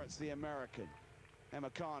Gail Lawrence, the American. Emma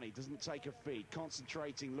Carney doesn't take a feed,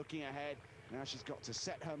 concentrating, looking ahead. Now she's got to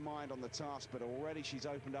set her mind on the task, but already she's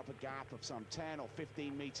opened up a gap of some 10 or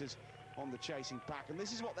 15 meters on the chasing pack. And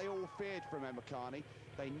this is what they all feared from Emma Carney.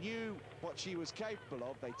 They knew what she was capable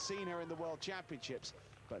of. They'd seen her in the World Championships,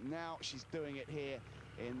 but now she's doing it here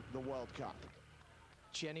in the World Cup.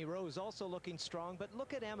 Jenny Rose also looking strong, but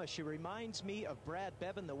look at Emma. She reminds me of Bran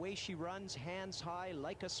Beven, the way she runs, hands high,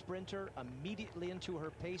 like a sprinter, immediately into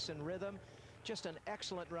her pace and rhythm. Just an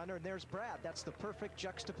excellent runner. And there's Brad. That's the perfect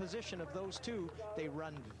juxtaposition of those two. They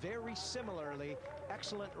run very similarly.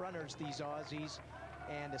 Excellent runners, these Aussies,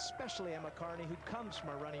 and especially Emma Carney, who comes from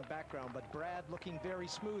a running background. But Brad looking very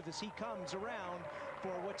smooth as he comes around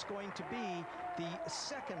for what's going to be the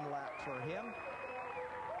second lap for him.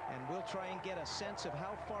 And we'll try and get a sense of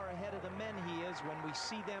how far ahead of the men he is when we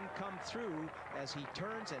see them come through as he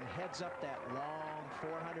turns and heads up that long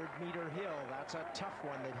 400-meter hill. That's a tough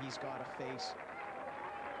one that he's got to face.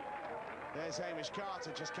 There's Hamish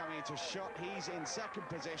Carter just coming into shot. He's in second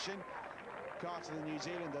position. Carter, the New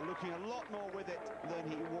Zealander, looking a lot more with it than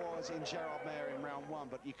he was in Gerardmer in round 1,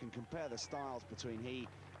 but you can compare the styles between he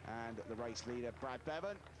and the race leader, Bran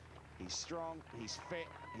Beven. He's strong, he's fit,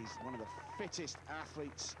 he's one of the fittest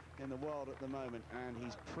athletes in the world at the moment, and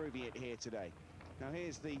he's proving it here today. Now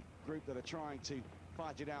here's the group that are trying to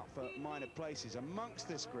fight it out for minor places. Amongst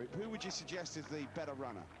this group, who would you suggest is the better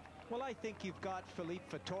runner? Well, I think you've got Philippe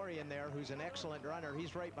Fattori in there, who's an excellent runner.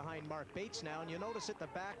 He's right behind Mark Bates now, and you'll notice at the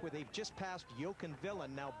back where they've just passed Jochen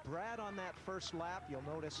Villen. Now, Brad on that first lap, you'll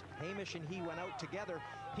notice Hamish and he went out together.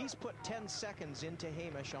 He's put 10 seconds into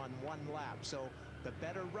Hamish on one lap, so the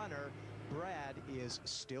better runner, Brad, is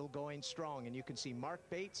still going strong. And you can see Mark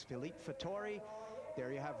Bates, Philippe Fattori.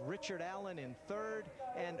 There you have Richard Allen in third,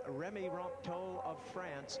 and Remy Rampteau of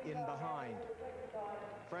France in behind.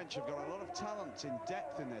 French have got a lot of talent in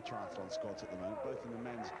depth in their triathlon squads at the moment, both in the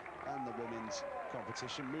men's and the women's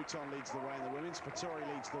competition. Mouton leads the way in the women's, Fattori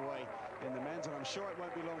leads the way in the men's, and I'm sure it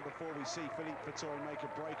won't be long before we see Philippe Fattori make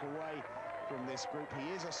a break away from this group. He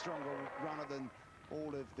is a stronger runner than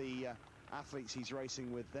all of the athletes he's racing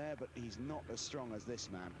with there, but he's not as strong as this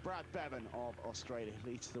man. Bran Beven of Australia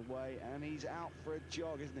leads the way, and he's out for a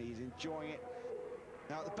jog, isn't he? He's enjoying it.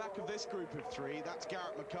 Now, at the back of this group of three, that's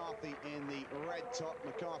Garrett McCarthy in the red top.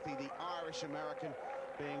 McCarthy, the Irish-American,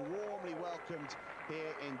 being warmly welcomed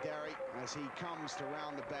here in Derry as he comes to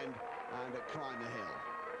round the bend and climb the hill.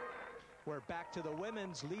 We're back to the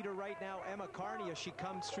women's leader right now, Emma Carney, as she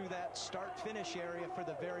comes through that start-finish area for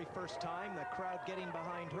the very first time. The crowd getting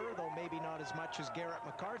behind her, though maybe not as much as Garrett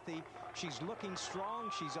McCarthy. She's looking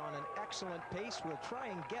strong. She's on an excellent pace. We'll try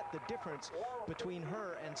and get the difference between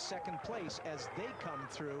her and second place as they come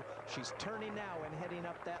through. She's turning now and heading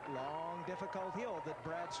up that long, difficult hill that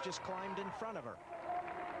Brad's just climbed in front of her.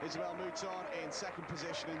 Isabelle Mouton in second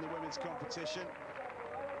position in the women's competition.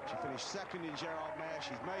 She finished second in Gerardmer.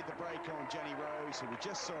 She's made the break on Jenny Rose, who we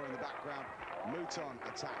just saw in the background. Mouton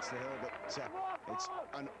attacks the hill, but it's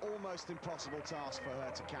an almost impossible task for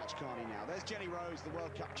her to catch Carney now. There's Jenny Rose, the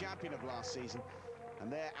World Cup champion of last season,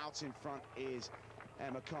 and there out in front is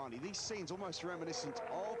Emma Carney. These scenes almost reminiscent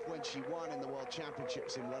of when she won in the World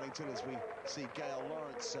Championships in Wellington, as we see Gail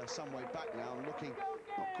Lawrence some way back now and looking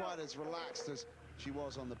not quite as relaxed as she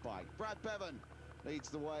was on the bike. Bran Beven leads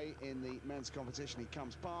the way in the men's competition. He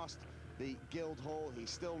comes past the Guildhall. He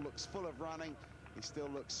still looks full of running. He still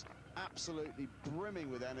looks absolutely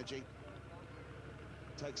brimming with energy.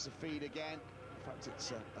 Takes the feed again. In fact,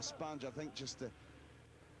 it's a sponge, I think, just to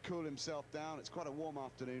cool himself down. It's quite a warm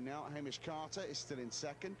afternoon now. Hamish Carter is still in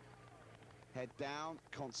second. Head down,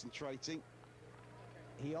 concentrating.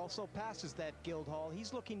 He also passes that Guildhall.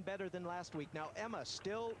 He's looking better than last week. Now, Emma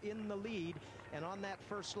still in the lead, and on that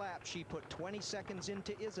first lap, she put 20 seconds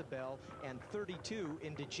into Isabel and 32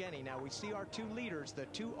 into Jenny. Now, we see our two leaders, the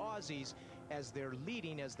two Aussies, as they're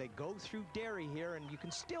leading as they go through Derry here, and you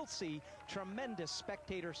can still see tremendous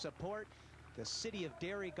spectator support. The city of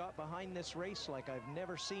Derry got behind this race like I've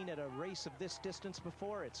never seen at a race of this distance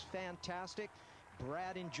before. It's fantastic.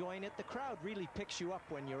 Brad enjoying it. The crowd really picks you up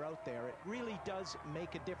when you're out there. It really does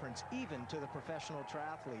make a difference, even to the professional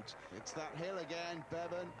triathletes. It's that hill again.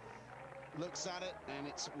 Bevan looks at it, and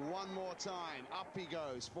it's one more time. Up he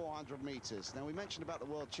goes, 400 meters. Now, we mentioned about the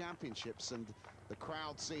World Championships and the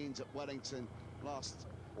crowd scenes at Wellington last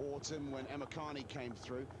autumn when Emma Carney came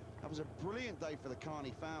through. That was a brilliant day for the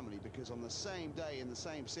Carney family, because on the same day in the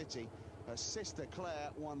same city, her sister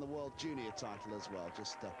Claire won the World Junior title as well,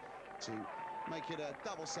 just to make it a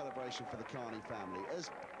double celebration for the Carney family.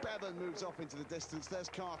 As Bevan moves off into the distance, there's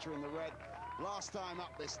Carter in the red. Last time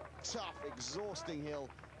up this tough, exhausting hill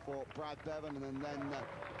for Brad Beven, and then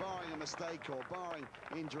barring a mistake or barring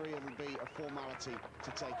injury, it'll be a formality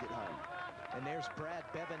to take it home. And there's Brad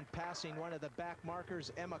Beven passing one of the back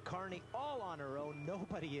markers, Emma Carney, all on her own,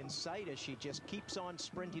 nobody in sight as she just keeps on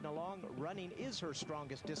sprinting along. Running is her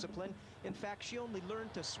strongest discipline. In fact, she only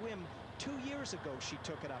learned to swim 2 years ago. She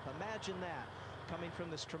took it up. Imagine that, coming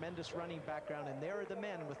from this tremendous running background. And there are the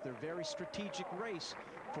men with their very strategic race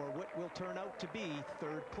for what will turn out to be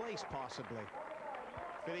third place, possibly.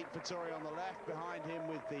 Philippe Vittori on the left. Behind him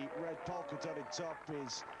with the red polka-dotted top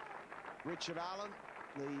is Richard Allen,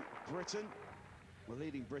 the Briton, the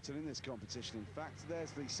leading Briton in this competition. In fact,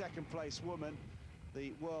 there's the second place woman,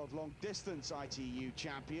 the world long distance ITU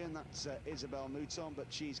champion. That's Isabel Mouton, but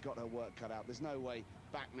she's got her work cut out. There's no way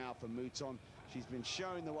back now for Mouton. She's been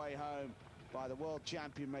shown the way home by the world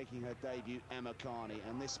champion making her debut, Emma Carney,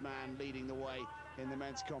 and this man leading the way in the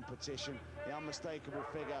men's competition, the unmistakable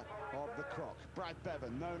figure of the Croc. Brad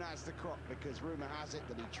Beven, known as the Croc because rumour has it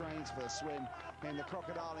that he trains for a swim in the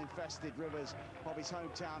crocodile-infested rivers of his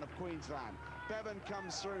hometown of Queensland. Beven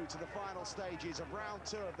comes through to the final stages of round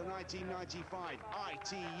 2 of the 1995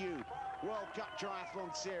 ITU World Cup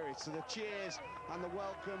Triathlon Series, to the cheers and the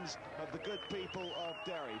welcomes of the good people of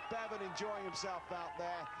Derry. Beven enjoying himself out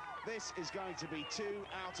there. This is going to be 2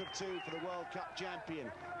 out of 2 for the World Cup champion.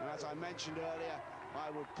 And as I mentioned earlier,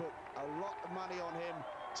 I would put a lot of money on him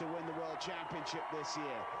to win the World Championship this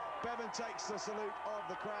year. Beven takes the salute of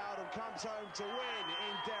the crowd and comes home to win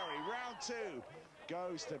in Derry. Round 2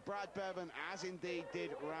 goes to Brad Beven, as indeed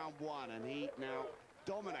did round 1, and he now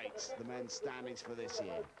dominates the men's standings for this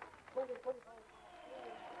year.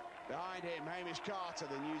 Behind him, Hamish Carter,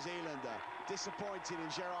 the New Zealander, disappointed in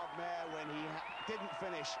Gerard Mayer when he didn't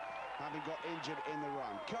finish, having got injured in the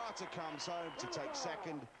run. Carter comes home to take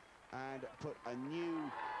second and put a new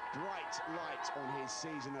bright light on his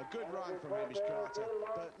season. A good run from Hamish Carter,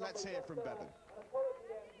 but let's hear from Beven.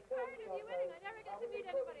 It's part of you winning. I never get to meet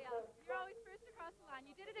anybody else. You're always first across the line.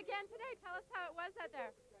 You did it again today. Tell us how it was out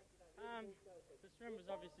there. The swim was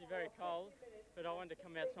obviously very cold, but I wanted to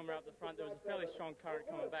come out somewhere up the front. There was a fairly strong current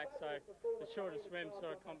coming back, so the shorter swim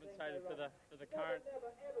sort of compensated for the current.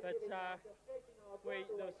 But there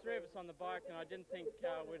was 3 of us on the bike, and I didn't think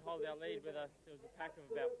we'd hold our lead. There was a pack of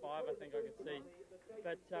about 5, I think I could see.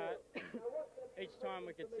 But each time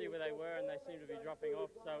we could see where they were, and they seemed to be dropping off,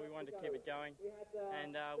 so we wanted to keep it going.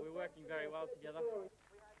 And we're working very well together.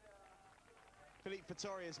 Philippe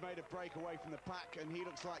Vittori has made a break away from the pack, and he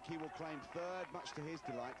looks like he will claim 3rd, much to his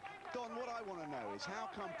delight. Don, what I want to know is how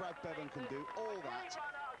come Brad Beven can do all that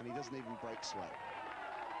and he doesn't even break sweat?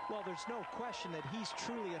 Well, there's no question that he's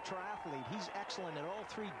truly a triathlete. He's excellent in all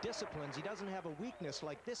 3 disciplines. He doesn't have a weakness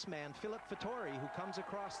like this man, Philippe Vittori, who comes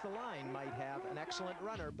across the line, might have an excellent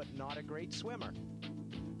runner, but not a great swimmer.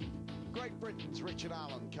 Great Britain's Richard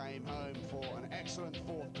Allen came home for an excellent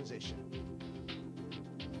 4th position.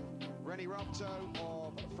 René Robteau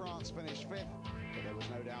of France finished 5th, but there was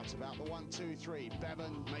no doubt about the 1, 2, 3.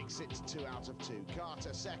 Beven makes it 2 out of 2. Carter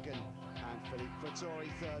 2nd, and Philippe Vittori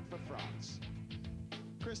 3rd for France.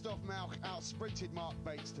 Christophe Mauch out-sprinted Mark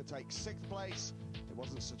Bates to take 6th place. It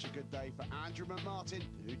wasn't such a good day for Andrew McMartin,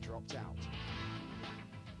 who dropped out.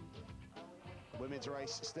 The women's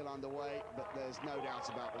race still underway, but there's no doubt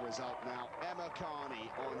about the result now. Emma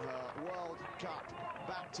Carney, on her World Cup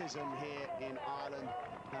baptism here in Ireland,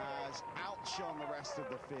 has outshone the rest of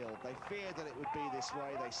the field. They feared that it would be this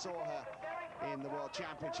way. They saw her in the World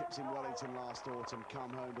Championships in Wellington last autumn,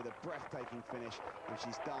 come home with a breathtaking finish, and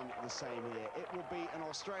she's done the same here. It will be an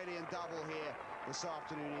Australian double here this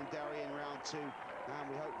afternoon in Derry in round 2, and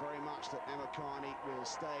we hope very much that Emma Carney will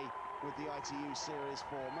stay with the ITU series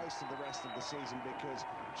for most of the rest of the season, because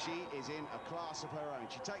she is in a class of her own.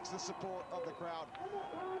 She takes the support of the crowd.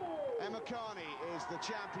 Emma Carney is the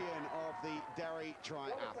champion of the Derry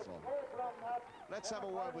Triathlon. Let's have a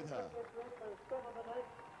word with her.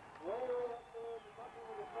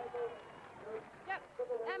 Yep.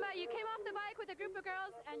 Emma, you came off the bike with a group of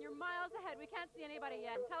girls and you're miles ahead. We can't see anybody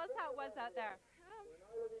yet. Tell us how it was out there.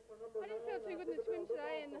 I didn't feel too good in the swim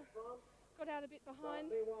today and got out a bit behind.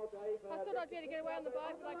 I thought I'd be able to get away on the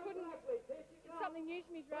bike, but I couldn't. It's something new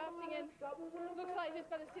to me, drafting, and it looks like you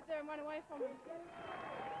just got to sit there and run away from me.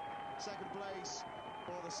 Second place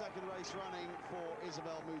for the second race running for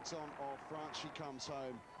Isabelle Mouton of France. She comes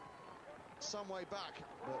home some way back,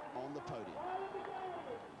 but on the podium.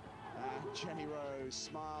 And Jenny Rose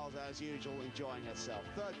smiles as usual, enjoying herself.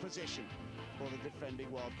 Third position for the defending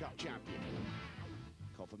World Cup champion.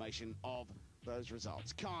 Confirmation of those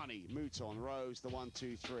results. Carney, Mouton, Rose, the 1,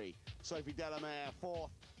 2, 3. Sophie Delamere, 4th,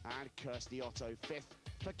 and Kirsty Otto, 5th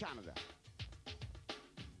for Canada.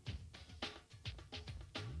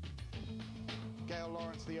 Gail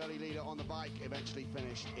Lawrence, the early leader on the bike, eventually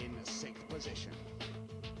finished in 6th position.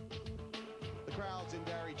 The crowds in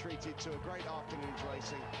Derry treated to a great afternoon's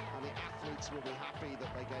racing, and the athletes will be happy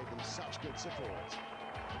that they gave them such good support.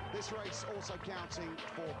 This race also counting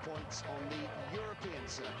 4 points on the European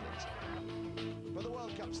circuit. But the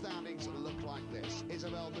World Cup standings look like this.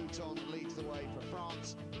 Isabelle Mouton leads the way for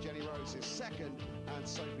France, Jenny Rose is 2nd, and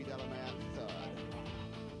Sophie Delamere 3rd.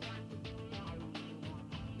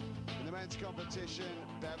 In the men's competition,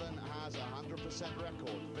 Beven has a 100%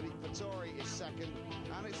 record. Philippe Vittori is 2nd,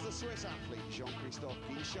 and it's the Swiss athlete Jean-Christophe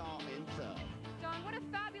Guichard in 3rd. Don, what a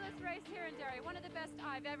fabulous race here in Derry. One of the best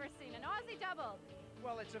I've ever seen. An Aussie double.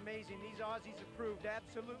 Well, it's amazing. These Aussies have proved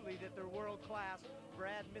absolutely that they're world class.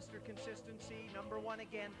 Brad, Mr. Consistency, #1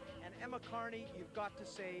 again. And Emma Carney, you've got to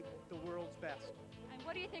say, the world's best. And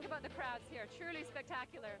what do you think about the crowds here? Truly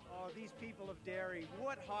spectacular. Oh, these people of Derry,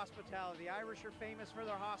 what hospitality. The Irish are famous for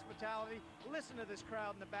their hospitality. Listen to this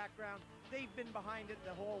crowd in the background. They've been behind it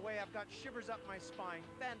the whole way. I've got shivers up my spine.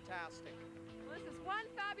 Fantastic. Well, this is one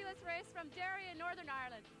fabulous race from Derry in Northern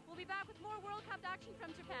Ireland. We'll be back with more World Cup action from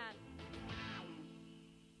Japan.